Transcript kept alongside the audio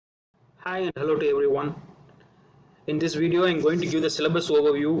Hi and hello to everyone. In this video, I am going to give the syllabus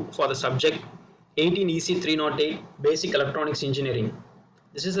overview for the subject 18EC308 Basic Electronics Engineering.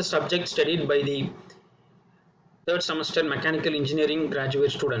 This is the subject studied by the third semester Mechanical Engineering graduate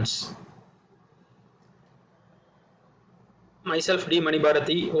students. Myself D.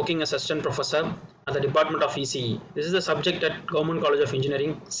 Manibharathi, working as Assistant Professor at the Department of ECE. This is the subject at Government College of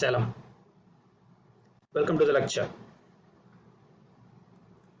Engineering, Salem. Welcome to the lecture.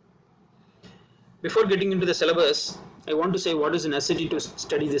 Before getting into the syllabus, I want to say what is the necessity to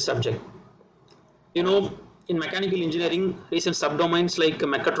study this subject. You know, in mechanical engineering, recent subdomains like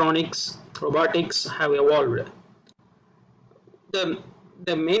mechatronics, robotics have evolved.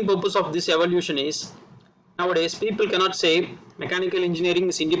 The main purpose of this evolution is, nowadays people cannot say mechanical engineering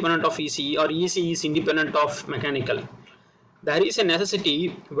is independent of ECE or ECE is independent of mechanical. There is a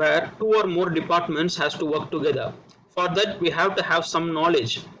necessity where two or more departments has to work together. For that, we have to have some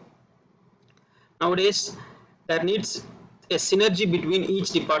knowledge. Nowadays, there needs a synergy between each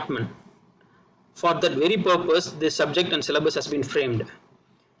department. For that very purpose, this subject and syllabus has been framed.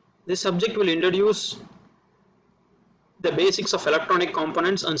 This subject will introduce the basics of electronic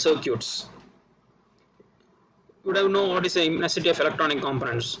components and circuits. You would have known what is the necessity of electronic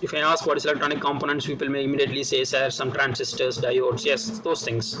components. If I ask what is electronic components, people may immediately say, sir, some transistors, diodes, yes, those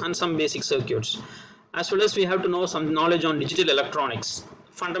things, and some basic circuits. As well as we have to know some knowledge on digital electronics.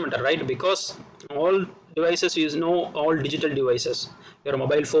 Fundamental, right? Because all devices, you know, all digital devices, your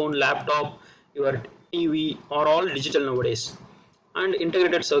mobile phone, laptop, your TV are all digital nowadays. And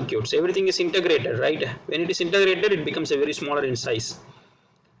integrated circuits, everything is integrated, right? When it is integrated, it becomes a very smaller in size.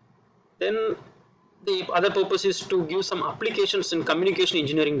 Then the other purpose is to give some applications in communication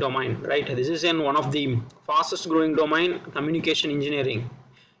engineering domain, right? This is in one of the fastest growing domain, communication engineering.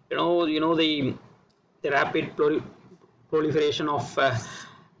 You know the rapid proliferation of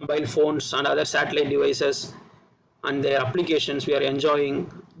mobile phones and other satellite devices and their applications we are enjoying.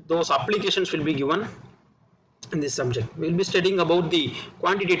 Those applications will be given in this subject. We will be studying about the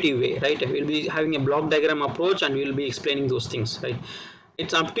quantitative way, right? We will be having a block diagram approach and we will be explaining those things, right?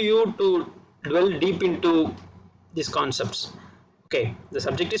 It's up to you to dwell deep into these concepts. Okay, the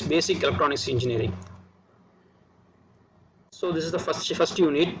subject is basic electronics engineering. So this is the first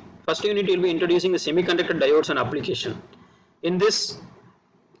unit. First unit will be introducing the semiconductor diodes and application. In this,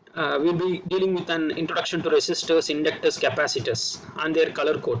 we'll be dealing with an introduction to resistors, inductors, capacitors, and their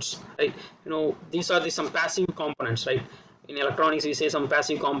color codes. Right? You know, these are some passive components. Right? In electronics, we say some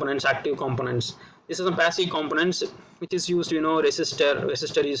passive components, active components. These are some passive components which is used. You know,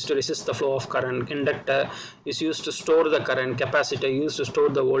 resistor is to resist the flow of current. Inductor is used to store the current. Capacitor used to store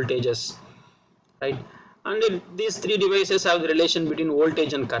the voltages. Right? And these three devices have the relation between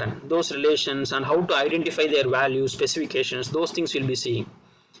voltage and current. Those relations and how to identify their values, specifications, those things we'll be seeing.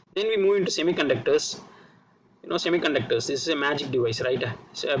 Then we move into semiconductors. You know, semiconductors, this is a magic device, right?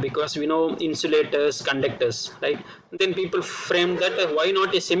 So, because we know insulators, conductors, right? Then people frame that why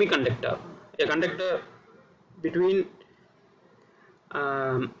not a semiconductor? A conductor between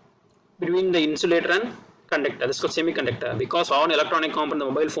the insulator and conductor. This is called semiconductor, because all electronic component, the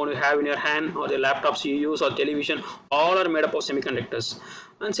mobile phone you have in your hand or the laptops you use or television, all are made up of semiconductors.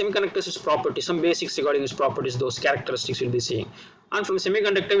 And semiconductors is properties, some basics regarding its properties, those characteristics we'll be seeing. And from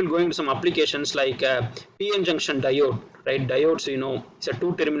semiconductor we'll go into some applications like PN junction diode, right? Diodes, you know, it's a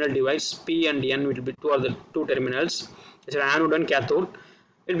two-terminal device. P and N will be two terminals. It's an anode and cathode.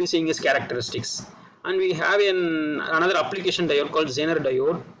 We'll be seeing its characteristics. And we have another application diode called Zener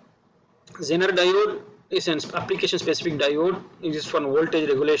diode. Zener diode is an application specific diode. It is for voltage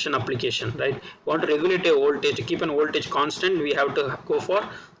regulation application, right? We want to regulate a voltage, to keep an voltage constant, we have to go for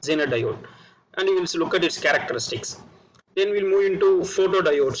Zener diode, and we will look at its characteristics. Then we'll move into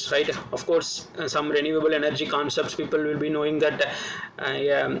photodiodes, right? Of course, some renewable energy concepts, people will be knowing that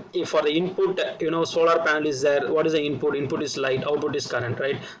if for the input, you know, solar panel is there. What is the input? Input is light, output is current,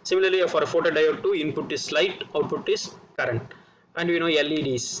 right? Similarly, for a photodiode too, input is light, output is current. And we know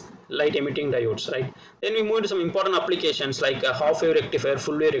LEDs, light emitting diodes, right? Then we move into some important applications like a half wave rectifier,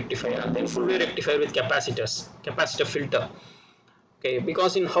 full wave rectifier, and then full wave rectifier with capacitors, capacitor filter. Okay,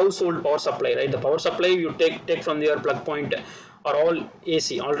 because in household power supply, right, the power supply you take from your plug point are all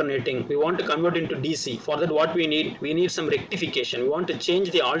AC, alternating. We want to convert into DC. For that, what we need some rectification. We want to change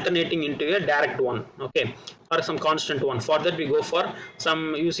the alternating into a direct one, okay, or some constant one. For that, we go for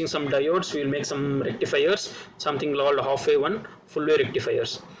some using some diodes. We will make some rectifiers, something called half wave one, full wave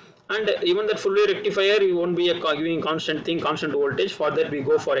rectifiers. And even that full wave rectifier, we won't be giving constant voltage. For that, we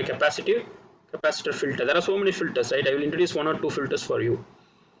go for a capacitor filter. There are so many filters, right? I will introduce one or two filters for you.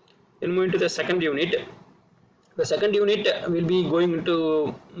 Then move into the second unit. The second unit will be going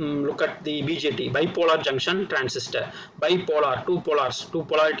to look at the BJT, bipolar junction transistor. Bipolar, two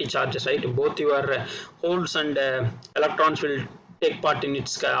polarity charges, right? Both your holes and electrons will take part in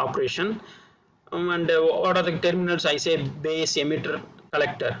its operation. And what are the terminals? I say base, emitter,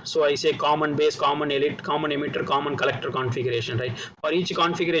 collector. So I say common base, common emitter, common collector configuration, right? For each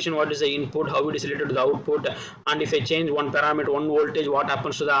configuration, what is the input, how it is related to the output, and if I change one parameter, one voltage, what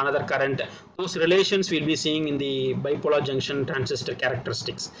happens to the another current. Those relations we'll be seeing in the bipolar junction transistor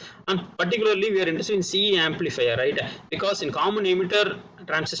characteristics. And particularly we are interested in CE amplifier, right? Because in common emitter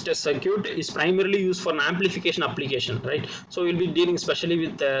transistor circuit is primarily used for an amplification application, right? So we'll be dealing especially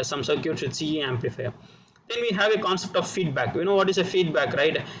with some circuits with CE amplifier. Then we have a concept of feedback. You know what is a feedback,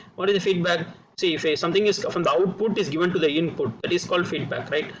 right? What is a feedback? See, if something is from the output is given to the input, that is called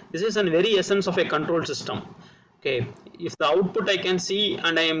feedback, right? This is the very essence of a control system. Okay, if the output I can see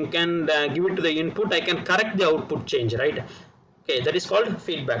and can give it to the input, I can correct the output change, right? Okay, that is called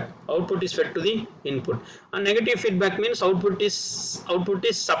feedback. Output is fed to the input. And negative feedback means output is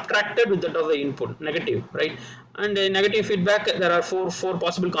subtracted with that of the input, negative, right? And negative feedback, there are four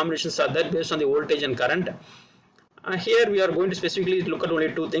possible combinations are there based on the voltage and current. Here we are going to specifically look at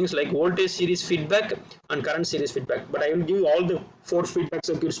only two things like voltage series feedback and current series feedback. But I will give all the four feedback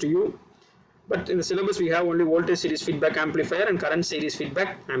circuits to you. But in the syllabus we have only voltage series feedback amplifier and current series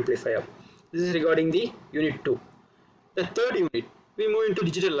feedback amplifier. This is regarding the unit 2. The third unit, we move into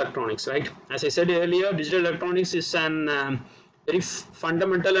digital electronics, right? As I said earlier, digital electronics is an very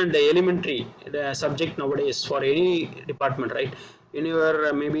fundamental and elementary subject nowadays for any department, right? In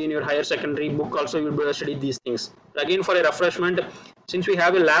your maybe in your higher secondary book also you will study these things. Again, for a refreshment, since we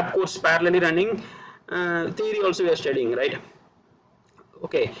have a lab course parallelly running, theory also we are studying, right?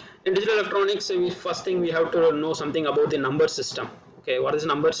 Okay, in digital electronics, first thing we have to know something about the number system. Okay, what is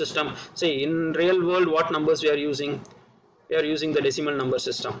number system? See, in real world, what numbers we are using? We are using the decimal number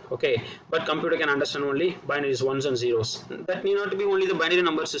system. Okay, but computer can understand only binaries, ones and zeros. That need not be only the binary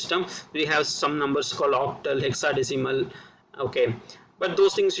number system. We have some numbers called octal, hexadecimal. Okay, but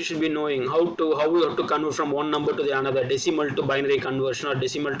those things you should be knowing how we have to convert from one number to the another, decimal to binary conversion or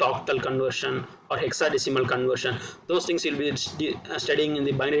decimal to octal conversion or hexadecimal conversion. Those things you'll be studying in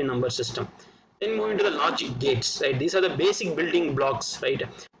the binary number system. Then move into the logic gates, right? These are the basic building blocks, right?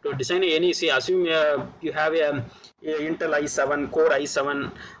 To design a NEC, assume you have a Intel i7 core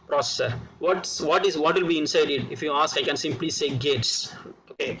i7 processor. What will be inside it? If you ask, I can simply say gates.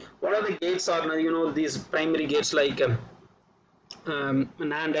 Okay, what are the gates? Are these primary gates like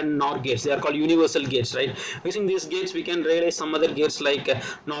NAND and NOR gates. They are called universal gates, right? Using these gates, we can realize some other gates like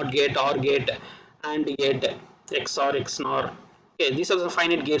NOT gate, OR gate, AND gate, XOR, XNOR. Okay, these are the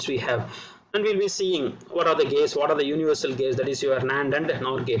finite gates we have, and we'll be seeing what are the gates, what are the universal gates, that is your NAND and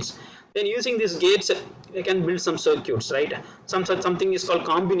NOR gates. Then using these gates, we can build some circuits, right? Something is called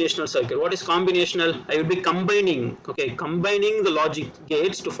combinational circuit. What is combinational? I will be combining, okay, combining the logic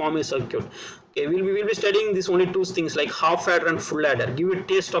gates to form a circuit. Okay, we will be studying these only two things like half adder and full adder. Give a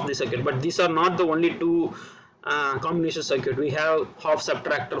taste of the circuit, but these are not the only two combination circuit. We have half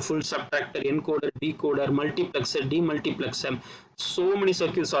subtractor, full subtractor, encoder, decoder, multiplexer, demultiplexer. So many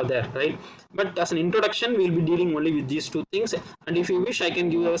circuits are there, right? But as an introduction, we will be dealing only with these two things. And if you wish, I can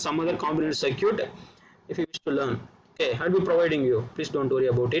give you some other combinated circuit if you wish to learn. Okay, I'll be providing you. Please don't worry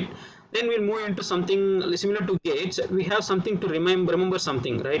about it. Then we'll move into something similar to gates. We have something to remember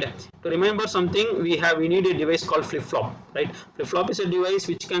something, right? To remember something, we need a device called flip-flop, right? Flip-flop is a device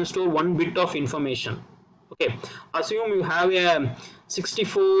which can store one bit of information. Okay, assume you have a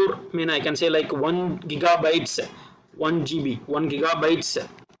 64, I can say like 1 gigabytes, 1 GB, 1 gigabytes,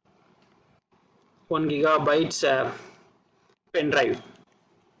 1 gigabytes pen drive.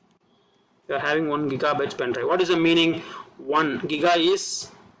 You are having 1 gigabytes pen drive. What is the meaning? 1 giga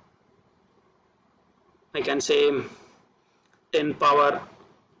is, I can say 10 power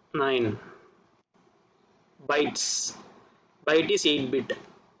 9 bytes. Byte is 8 bit.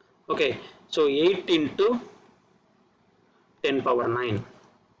 Okay, so 8 into 10 power 9.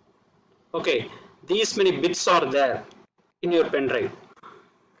 Okay, these many bits are there in your pen drive.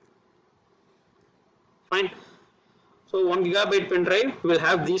 Fine. So 1 gigabyte pen drive will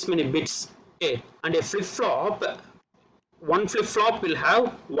have these many bits. Okay, and a flip-flop, one flip-flop will have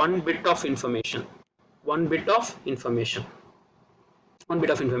 1 bit of information. 1 bit of information. 1 bit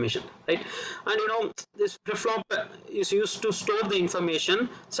of information, right? And this flip-flop is used to store the information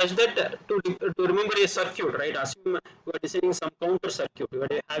such that to remember a circuit, right? Assume you are designing some counter circuit. You are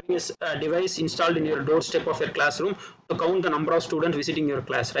having a device installed in your doorstep of your classroom to count the number of students visiting your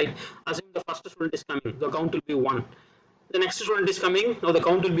class, right? Assume the first student is coming, the count will be 1. The next student is coming, now the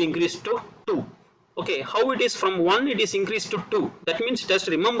count will be increased to 2. Okay, how it is from 1 it is increased to 2. That means just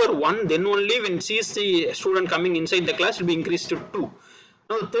remember 1, then only when it sees the student coming inside the class it will be increased to 2.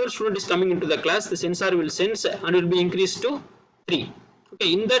 Now the third student is coming into the class, the sensor will sense and it will be increased to 3.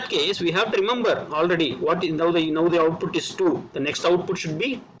 Okay, in that case we have to remember already what is now the output is 2. The next output should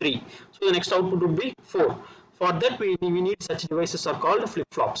be 3. So the next output would be 4. For that we need such devices are called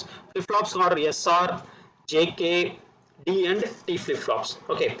flip-flops. Flip-flops are SR, JK, D and T flip-flops.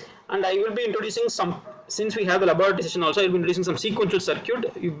 Okay, and I will be introducing some, since we have a laboratory session also, I will be introducing some sequential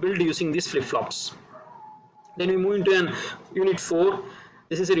circuit you build using these flip-flops. Then we move into an unit 4.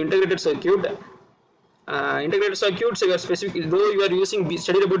 This is an integrated circuit. Integrated circuits, you are specific, though you are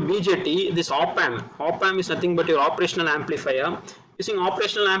studied about BJT, this op-amp is nothing but your operational amplifier. Using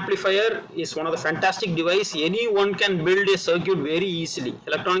operational amplifier is one of the fantastic device. Anyone can build a circuit very easily.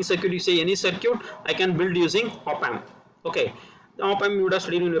 Electronic circuit, you say any circuit I can build using op-amp. Okay, the op-amp you would have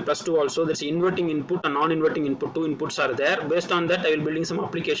studied in your +2 also. There's inverting input and non-inverting input. 2 inputs are there. Based on that I will be building some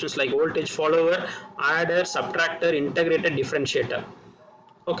applications like voltage follower, adder, subtractor, integrated differentiator.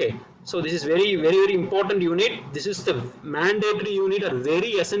 Okay, so this is very important unit. This is the mandatory unit or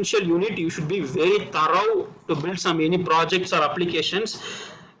very essential unit. You should be very thorough to build any projects or applications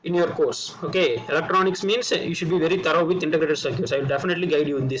in your course. Okay, electronics means you should be very thorough with integrated circuits. I will definitely guide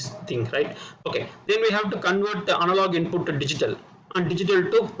you in this thing, right? Okay, then we have to convert the analog input to digital and digital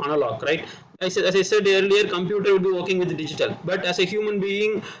to analog, right? As I said earlier, computer will be working with digital, but as a human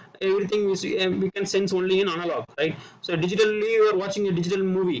being everything is we can sense only in analog, right? So digitally you are watching a digital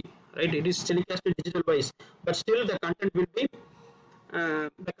movie, right? It is telecasted digital wise, but still the content will be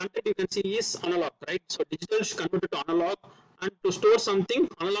the content you can see is analog, right? So digital should convert it to analog, and to store something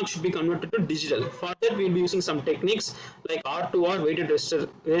analog should be converted to digital. For that we will be using some techniques like R2R weighted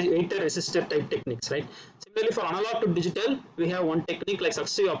resistor type techniques, right? Similarly for analog to digital we have one technique like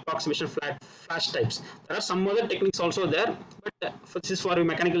successive approximation flash types. There are some other techniques also there, but this is for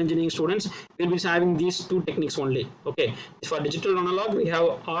mechanical engineering students. We will be having these two techniques only. Okay, for digital analog we have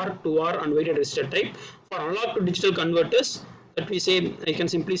R2R and weighted resistor type. For analog to digital converters, that we say, I can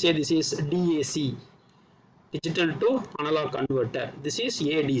simply say this is DAC, digital to analog converter. This is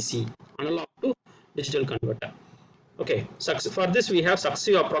ADC, analog to digital converter. Okay, for this we have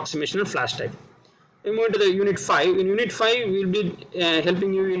successive approximation and flash type. We move to the unit 5. In unit 5 we will be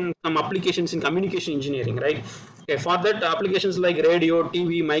helping you in some applications in communication engineering, right? Okay, for that applications like radio,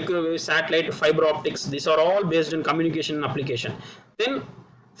 TV, microwave, satellite, fiber optics, these are all based on communication application. Then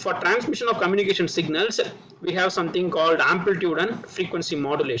for transmission of communication signals we have something called amplitude and frequency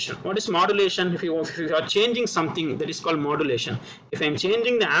modulation. What is modulation? If you are changing something, that is called modulation. If I am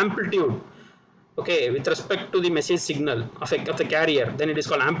changing the amplitude, okay, with respect to the message signal of the carrier, then it is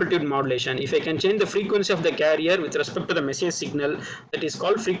called amplitude modulation. If I can change the frequency of the carrier with respect to the message signal, that is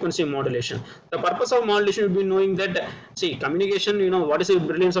called frequency modulation. The purpose of modulation will be knowing that, see, communication, you know, what is the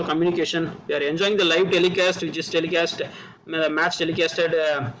brilliance of communication? We are enjoying the live telecast, which is telecast, match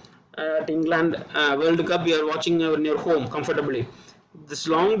telecasted at England World Cup. We are watching in your home comfortably. This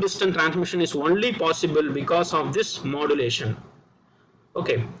long distance transmission is only possible because of this modulation.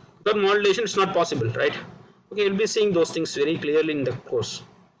 Okay, without modulation it's not possible, right? Okay, you'll be seeing those things very clearly in the course.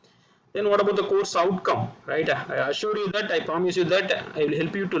 Then what about the course outcome, right? I assure you that, I promise you that I will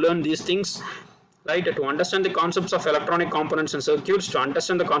help you to learn these things, right? To understand the concepts of electronic components and circuits, to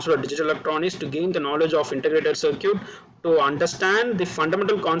understand the concept of digital electronics, to gain the knowledge of integrated circuit, to understand the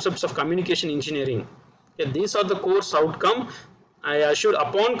fundamental concepts of communication engineering. Okay, these are the course outcome. I assure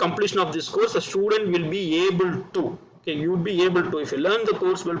upon completion of this course the student will be able to, okay, you will be able to, if you learn the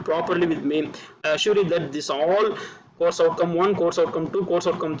course well properly with me, I assure you that this all course outcome 1, course outcome 2, course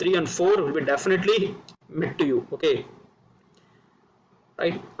outcome 3 and 4 will be definitely met to you. Okay,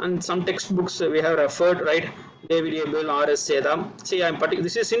 right? And some textbooks we have referred, right? David Abel, R.S. Seda. See, I'm particular.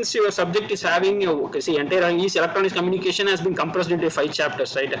 This is since your subject is having, okay, see, entire electronics communication has been compressed into 5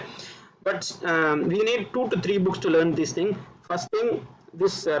 chapters, right? But we need 2 to 3 books to learn this thing. First thing,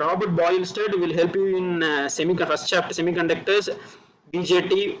 this Robert Boylston will help you in first chapter semiconductors,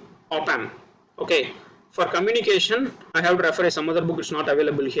 BJT, op-amp. Okay, for communication I have to refer some other book. It's not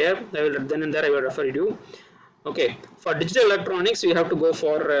available here. I will then and there I will refer you. Okay, for digital electronics we have to go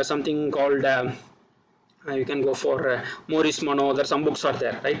for something called you can go for Maurice Monod. There some books are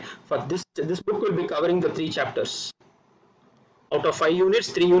there, right? For this book will be covering the 3 chapters. Out of 5 units,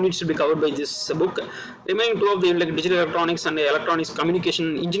 3 units will be covered by this book. Remaining 2 of the digital electronics and electronics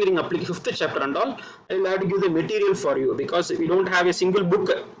communication engineering application 5th chapter and all, I will have to give the material for you because we don't have a single book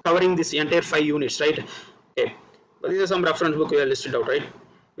covering this entire 5 units, right? Okay, but these are some reference book we have listed out, right?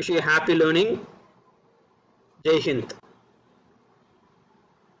 Wish you a happy learning. Jai Hind.